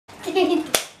I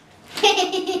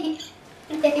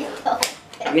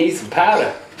need some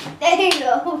powder.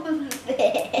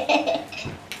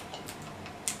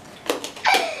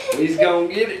 He's gonna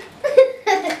get it.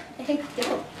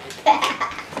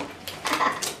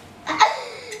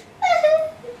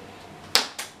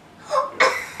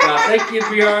 Now I think you'll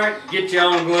be alright. Get your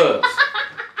own gloves.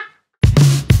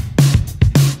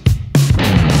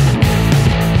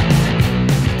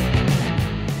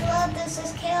 Hello, this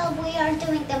is Caleb. We are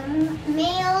doing the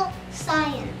Mel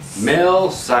Science. Mel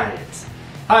Science.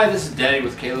 Hi, this is Daddy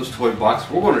with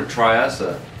KalebsToyBox. We're going to try us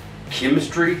a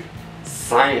chemistry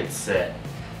science set.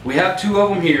 We have two of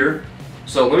them here,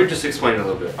 so let me just explain it a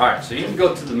little bit. Alright, so you can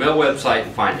go to the Mel website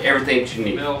and find everything that you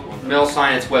need. Mel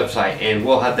Science website, and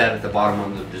we'll have that at the bottom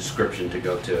of the description to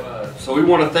go to. So we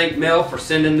want to thank Mel for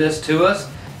sending this to us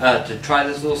to try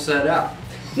this little set out.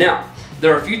 Now,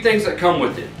 there are a few things that come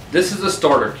with it. This is a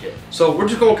starter kit. So we're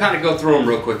just going to kind of go through them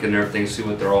real quick and everything, see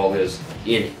what there all is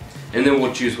in it. And then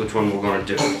we'll choose which one we're going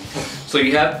to do. So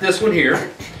you have this one here,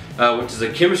 which is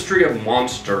a chemistry of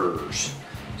monsters.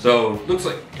 So it looks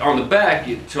like on the back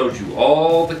it shows you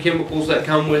all the chemicals that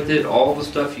come with it, all the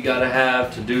stuff you got to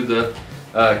have to do the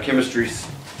chemistry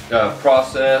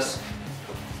process.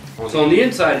 So on the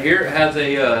inside here it has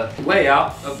a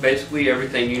layout of basically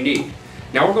everything you need.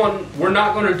 Now we're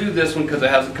not going to do this one because it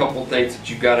has a couple things that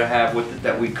you got to have with it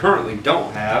that we currently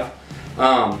don't have.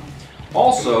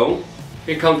 Also,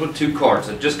 it comes with two cards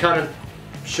that just kind of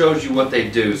shows you what they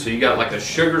do. So you got like a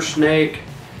sugar snake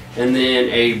and then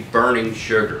a burning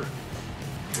sugar.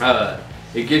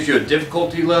 It gives you a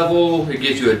difficulty level, it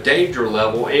gives you a danger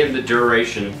level, and the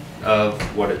duration of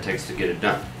what it takes to get it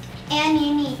done. And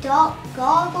you need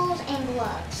goggles and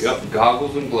gloves. Yep,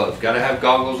 goggles and gloves. Got to have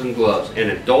goggles and gloves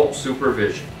and adult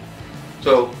supervision.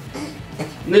 So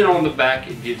then on the back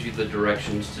it gives you the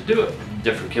directions to do it,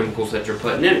 different chemicals that you're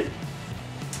putting in it.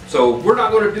 So we're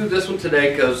not going to do this one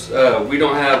today because we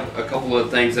don't have a couple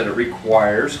of things that it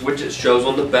requires, which it shows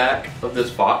on the back of this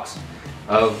box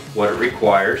of what it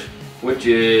requires, which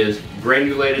is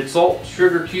granulated salt,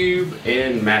 sugar cube,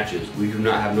 and matches. We do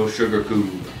not have no sugar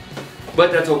cube,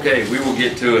 but that's okay. We will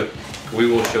get to it.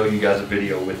 We will show you guys a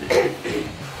video with it.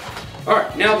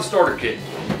 Alright, now the starter kit.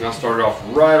 Now started off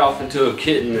right off into a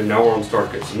kitten, and now we're on the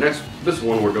starter kit. So next, this is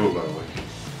one we're doing, by the way.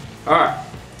 Alright,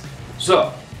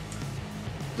 so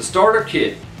the starter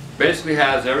kit basically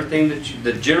has everything that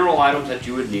the general items that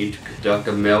you would need to conduct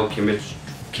a Mel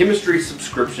chemistry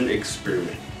subscription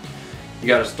experiment. You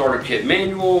got a starter kit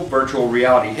manual, virtual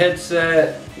reality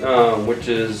headset, which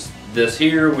is this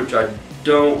here, which I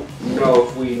don't know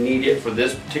if we need it for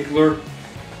this particular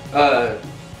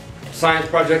science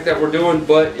project that we're doing,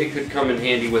 but it could come in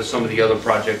handy with some of the other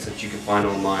projects that you can find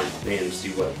online and see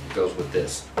what goes with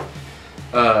this.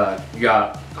 You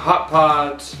got hot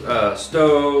pots,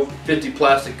 stove, 50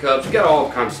 plastic cups, you got all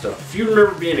kinds of stuff. If you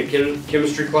remember being in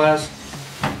chemistry class,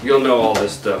 you'll know all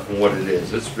this stuff and what it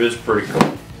is. It's pretty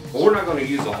cool. But we're not going to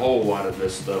use a whole lot of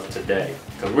this stuff today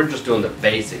because we're just doing the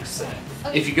basic set.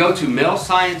 If you go to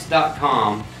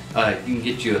melscience.com, you can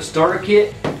get you a starter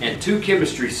kit and 2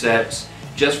 chemistry sets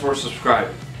just for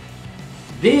subscribing.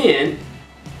 Then,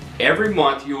 every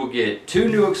month you will get 2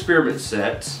 new experiment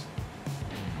sets.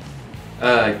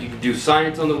 You can do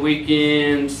science on the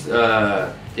weekends.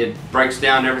 It breaks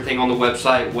down everything on the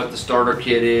website, what the starter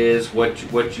kit is, what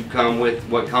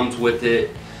comes with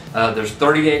it. There's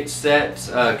 38 sets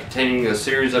containing a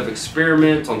series of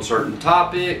experiments on certain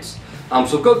topics.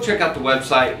 So go check out the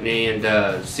website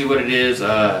and see what it is.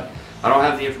 I don't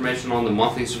have the information on the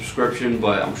monthly subscription,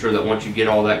 but I'm sure that once you get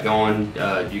all that going,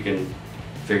 you can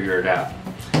figure it out.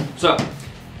 So,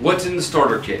 what's in the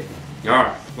starter kit?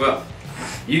 Alright, well,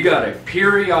 you got a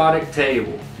periodic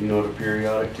table. You know what a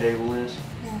periodic table is?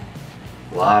 No.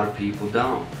 A lot of people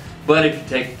don't. But if you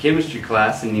take a chemistry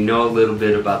class and you know a little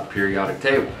bit about the periodic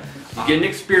table, you get an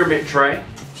experiment tray,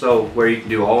 so where you can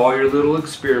do all your little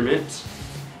experiments.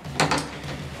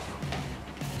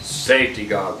 Safety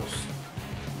goggles.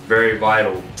 Very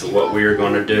vital to what we are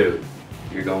going to do.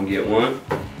 You're going to get one,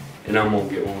 and I'm going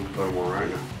to get one. Put them on right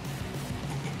now.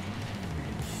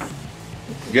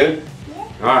 Good? Yeah.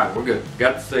 Alright, we're good.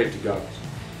 Got the safety goggles.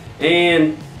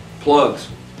 And plugs.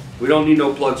 We don't need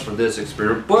no plugs for this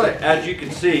experiment, but as you can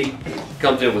see, it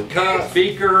comes in with cup,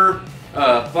 beaker,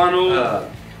 funnel,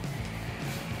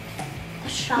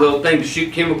 little thing to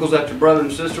shoot chemicals at your brother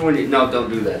and sister when you, no,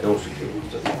 don't do that. Don't shoot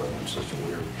chemicals at your brother and sister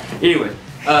whenever. Anyway,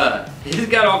 he's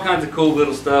got all kinds of cool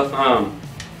little stuff. I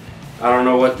don't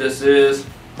know what this is.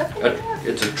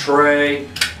 It's a tray.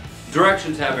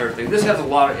 Directions have everything. This has a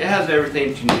lot of, it has everything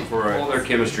that you need for all their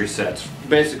chemistry sets.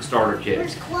 basic starter kit.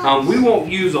 Where's gloves? We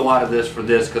won't use a lot of this for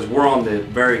this because we're on the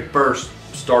very first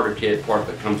starter kit part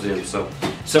that comes in. So,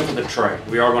 except for the tray,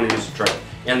 we are going to use the tray.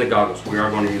 And the goggles, we are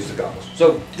going to use the goggles.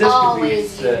 So this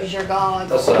always can be use your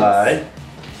goggles aside.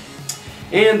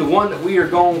 And the one that we are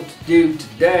going to do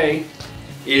today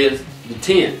is the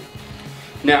tin.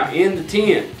 Now in the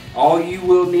tin, all you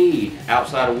will need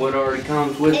outside of what already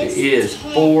comes with it is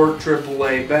 4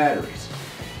 AAA batteries.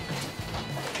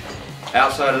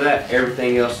 Outside of that,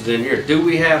 everything else is in here. Do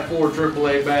we have 4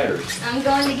 AAA batteries? I'm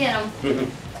going to get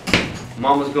them.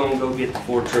 Mama's going to go get the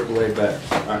 4 AAA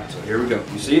batteries. Alright, so here we go.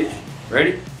 You see it?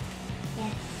 Ready?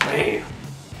 Yeah. Bam!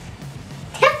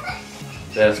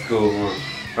 That's cool,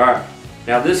 huh? Alright,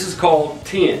 now this is called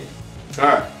tin.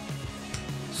 Alright,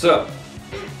 so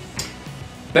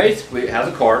basically it has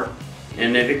a card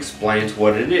and it explains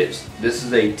what it is. This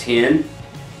is a tin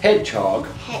hedgehog.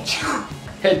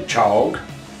 Hedgehog.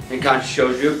 It kind of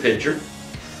shows you a picture.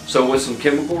 So with some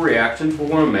chemical reactions, we're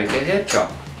going to make a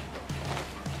hedgehog.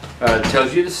 It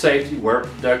tells you the safety, wear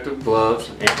protective gloves,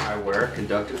 and I wear a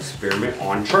conductive experiment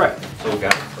on tray. So we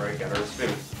got the tray, got our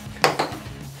experiment.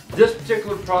 This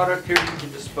particular product here you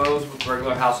can dispose with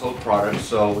regular household products,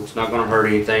 so it's not going to hurt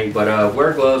anything. But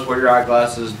wear gloves, wear your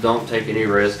eyeglasses, don't take any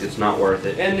risk, it's not worth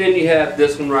it. And then you have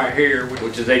this one right here,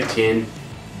 which is a tin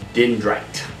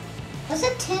dendrite. What's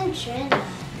a tin dendrite?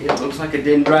 It looks like a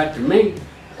dendrite to me.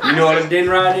 You know what a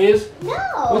dendrite is? No.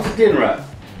 What's a dendrite?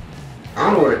 I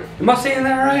don't know what it is. Am I saying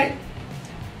that right?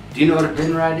 Do you know what a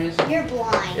dendrite is? You're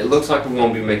blind. It looks like we're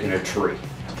going to be making a tree.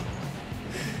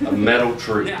 A metal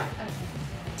tree. Now,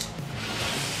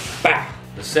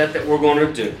 the set that we're going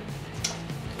to do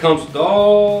comes with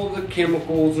all the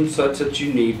chemicals and such that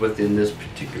you need within this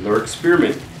particular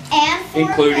experiment. And 4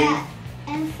 including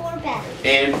and 4 batteries.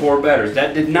 And 4 batteries.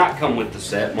 That did not come with the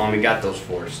set. Mommy got those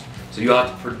for us. So you'll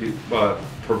have to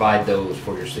provide those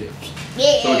for yourselves.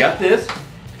 Yeah. So we got this.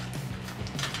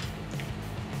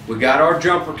 We got our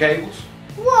jumper cables.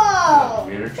 Whoa!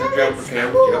 Miniature jumper cables.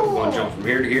 Yep, we're going to jump from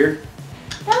here to here.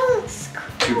 That looks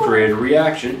cool. To create a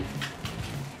reaction.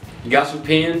 You got some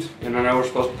pins, and I know we're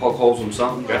supposed to poke holes in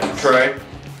something. Got your tray.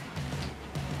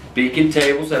 Beacon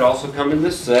tables that also come in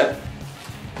this set.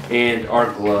 And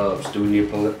our gloves. Do we need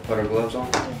to put our gloves on?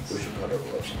 Yes. We should put our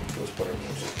gloves on. Let's put our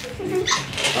gloves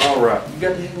on. Alright, you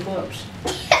got the gloves.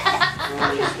 I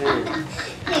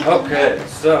understand. Okay,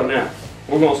 so now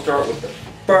we're going to start with the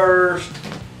first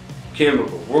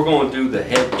chemical. We're going to do the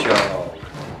hedgehog.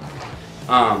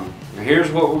 Now here's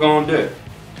what we're going to do.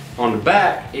 On the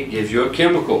back, it gives you a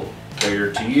chemical that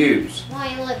you're to use.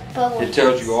 Why you look bubble? It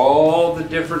tells you all the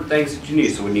different things that you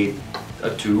need. So we need a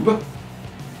tube.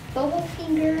 Bubble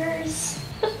fingers.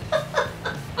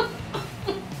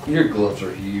 Your gloves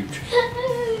are huge.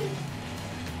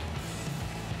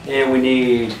 And we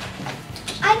need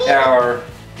our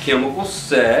chemical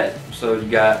set. So you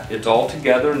got, it's all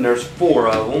together and there's 4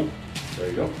 of them. There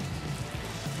you go.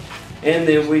 And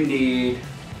then we need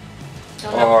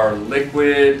our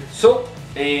liquid soap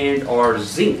and our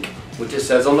zinc, which it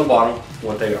says on the bottom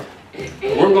what they are.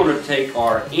 We're going to take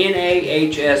our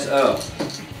NaHSO.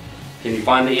 Can you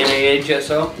find the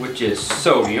NaHSO? Which is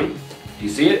sodium. Do you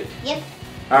see it? Yep.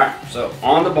 Alright, so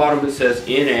on the bottom it says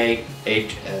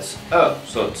NaHSO.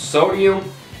 So it's sodium,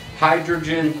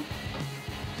 hydrogen,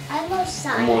 I love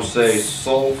science. I'm going to say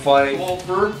sulfite,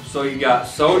 sulfur. So you got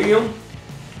sodium,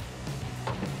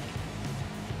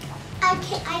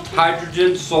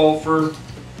 hydrogen, sulfur,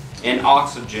 and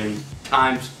oxygen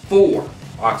times 4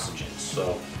 oxygens.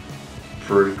 So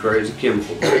pretty crazy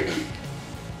chemical.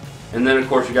 And then of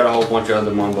course you got a whole bunch of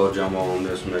other mumbo jumbo on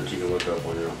this one that you can look up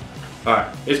on your own.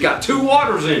 Alright, it's got 2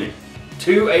 waters in it.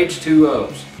 2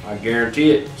 H2Os. I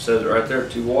guarantee it. It says it right there,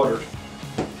 2 waters.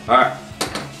 Alright.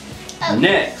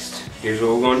 Next, here's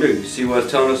what we're going to do. You see what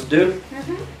it's telling us to do?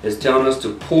 It's telling us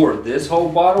to pour this whole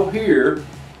bottle here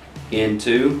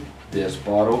into this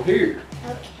bottle here.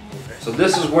 Okay. So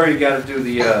this is where you got to do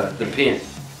the pin.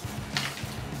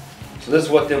 So this is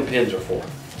what them pins are for.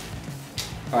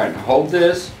 Alright, now hold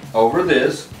this over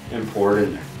this and pour it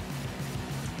in there.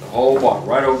 The whole bottle,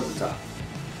 right over the top.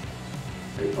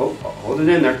 Oh, hold it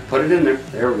in there, put it in there.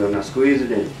 There we go, now squeeze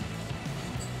it in.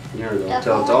 There we go,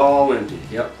 until it's all empty.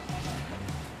 Yep.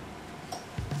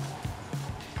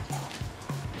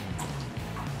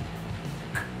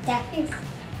 That is.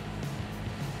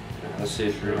 Let's see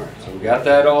if you're alright. So we got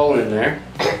that all in there.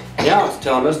 Now it's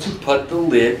telling us to put the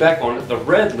lid back on it. The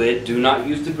red lid, do not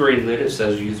use the green lid. It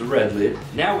says use the red lid.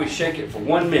 Now we shake it for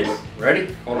 1 minute.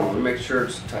 Ready? Hold on, let me make sure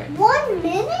it's tight. 1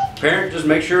 minute? Parent, just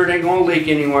make sure it ain't gonna leak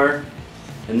anywhere.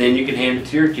 And then you can hand it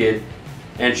to your kid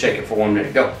and shake it for 1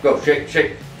 minute. Go, go, shake,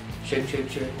 shake. Shake, shake,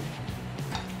 shake.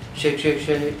 Shake, shake,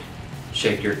 shake.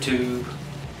 Shake your tube.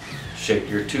 Shake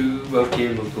your tube of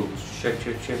chemicals. Shake,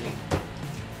 shake, shake.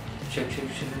 Shake,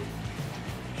 shake, shake.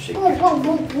 Shake your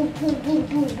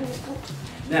tube.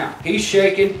 Now, he's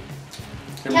shaking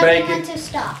and baking. Tell me when to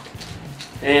stop.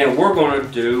 And we're going to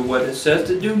do what it says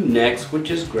to do next, which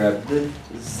is grab the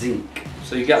zinc.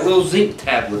 So you got little zinc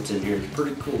tablets in here. It's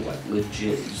pretty cool, like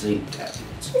legit zinc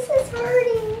tablets. This is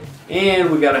hurting. And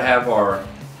we got to have our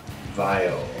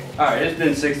vial. Alright, it's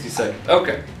been 60 seconds.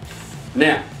 Okay.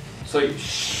 Now, so you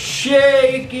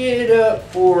shake it up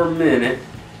for a minute.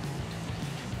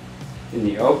 And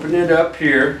you open it up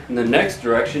here. And the next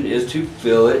direction is to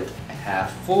fill it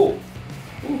half full.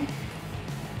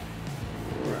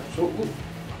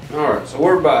 Alright, so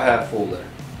we're about half full there.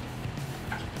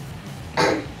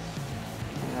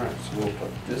 Alright, so we'll put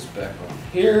this back on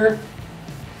here.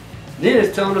 Then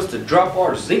it's telling us to drop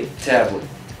our zinc tablet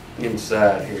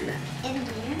inside here. In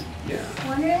here? Yeah.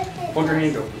 Wonder if it Hold your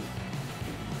hand open.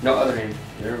 No, other hand.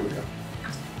 There we go.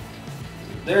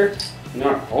 There.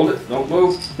 No, hold it. Don't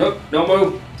move. Nope, don't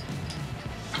move.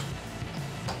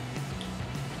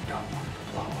 Don't want it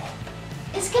to blow up.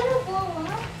 It's gonna blow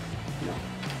up? No.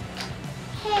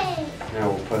 Hey.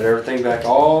 Now we'll put everything back.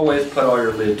 Always put all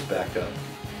your lids back up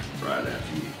right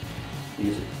after you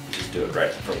use it. Just do it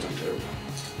right first time. There we go.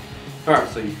 Alright,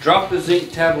 so you drop the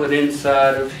zinc tablet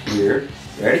inside of here.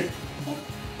 Ready? Yep.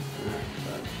 Alright,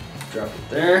 so drop it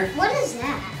there. What is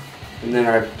that? And then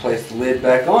I place the lid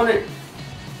back on it.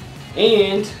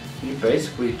 And you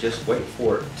basically just wait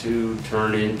for it to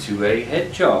turn into a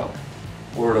hedgehog,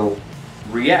 or it'll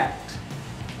react.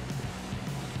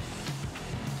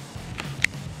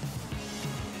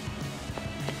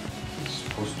 It's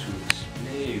supposed to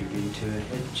explode into a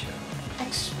hedgehog.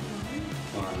 Explode.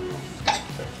 Well, I don't know if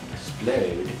it's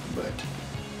explode, but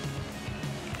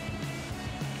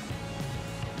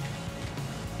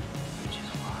which is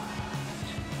why.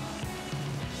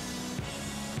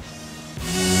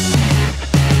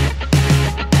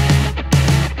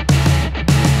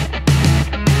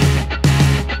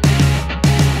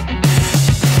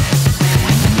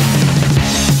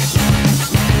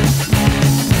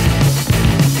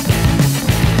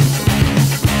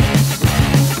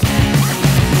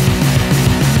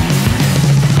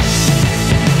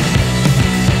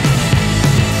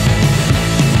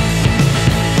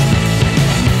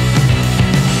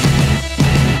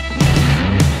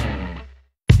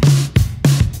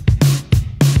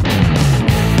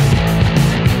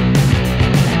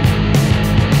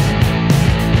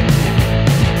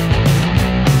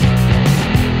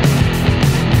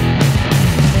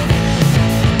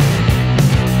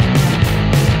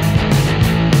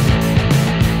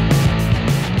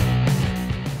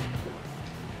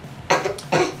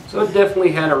 So it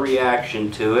definitely had a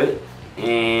reaction to it,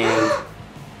 and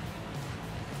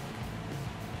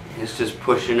it's just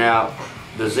pushing out.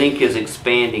 The zinc is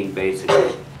expanding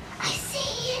basically. I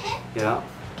see it. Yeah.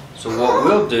 So what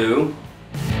we'll do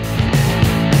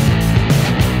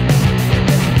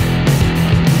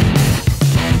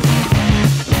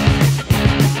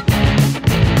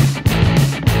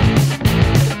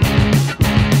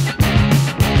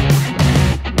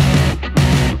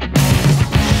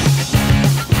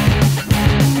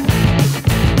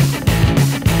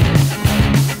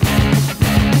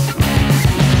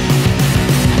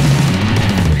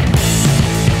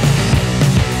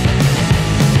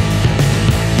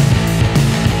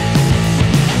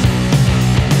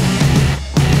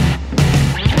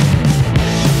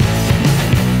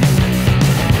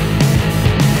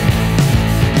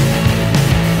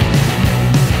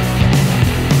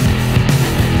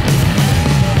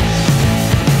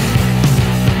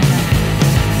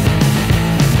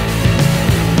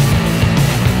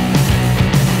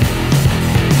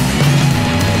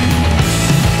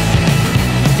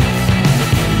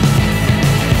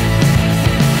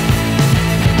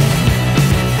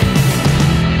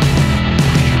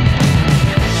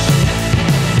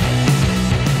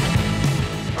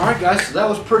guys, so that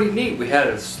was pretty neat. We had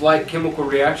a slight chemical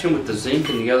reaction with the zinc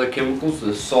and the other chemicals,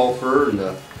 the sulfur and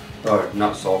the,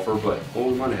 not sulfur, but, well,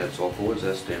 we might have had sulfur. What does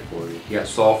that stand for? Yeah,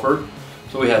 sulfur.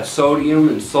 So we had sodium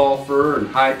and sulfur and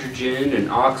hydrogen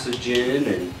and oxygen,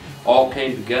 and all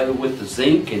came together with the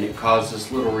zinc, and it caused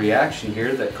this little reaction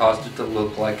here that caused it to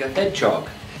look like a hedgehog,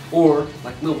 or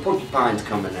like little porcupines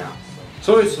coming out.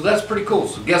 So that's pretty cool.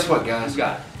 So guess what, guys? We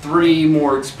got 3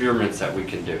 more experiments that we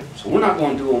can do. So we're not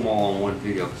going to do them all in one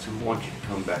video because we want you to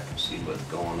come back and see what's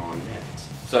going on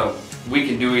next. So we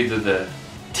can do either the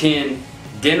tin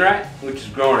dendrite, which is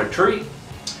growing a tree,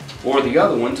 or the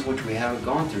other ones, which we haven't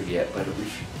gone through yet, but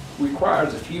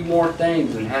requires a few more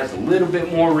things and has a little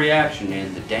bit more reaction,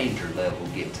 and the danger level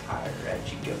gets higher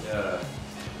as you go.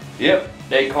 Yep,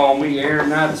 they call me Aaron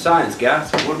and I the Science Guy,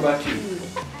 so what about you?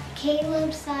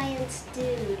 Kalebs Science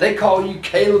Dude. They call you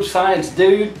Kalebs Science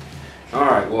Dude?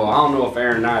 Alright, well, I don't know if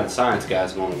Aaron and I the Science Guy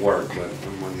is going to work, but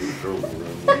I'm going to get in trouble.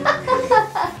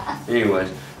 Anyways,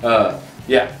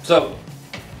 yeah, so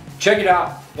check it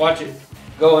out, watch it,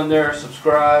 go in there,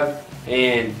 subscribe,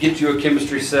 and get you a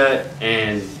chemistry set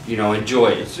and, you know, enjoy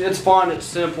it. It's fun, it's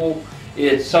simple,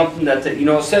 it's something that, you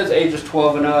know, it says ages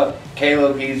 12 and up.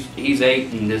 Caleb, he's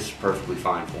 8, and this is perfectly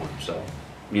fine for him, so,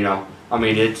 you know, I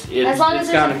mean, it's as long as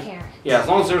there's kinda, a parent. Yeah, as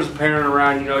long as there's a parent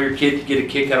around, you know, your kid can get a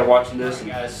kick out of watching this. And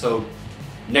guys, so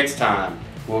next time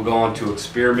we'll go on to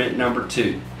experiment number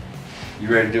 2. You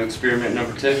ready to do experiment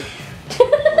number 2?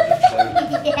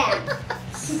 Yeah.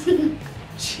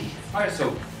 Alright,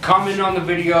 so comment on the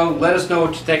video, let us know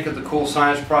what you think of the cool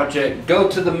science project. Go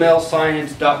to the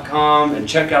melscience.com and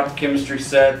check out the chemistry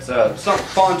sets. Something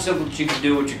fun, simple that you can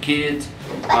do with your kids.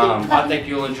 I think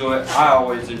you'll enjoy it. I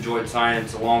always enjoyed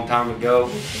science a long time ago.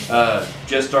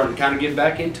 Just starting to kind of get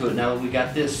back into it now that we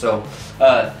got this. So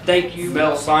thank you,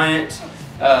 Mel Science,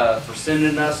 for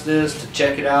sending us this to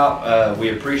check it out. We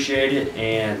appreciate it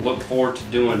and look forward to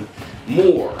doing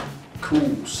more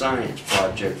cool science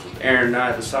projects with Aaron and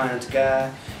I, the Science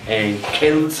Guy, and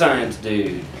Caleb, the Science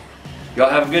Dude. Y'all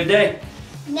have a good day.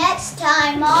 Next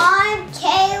time on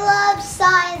Kalebs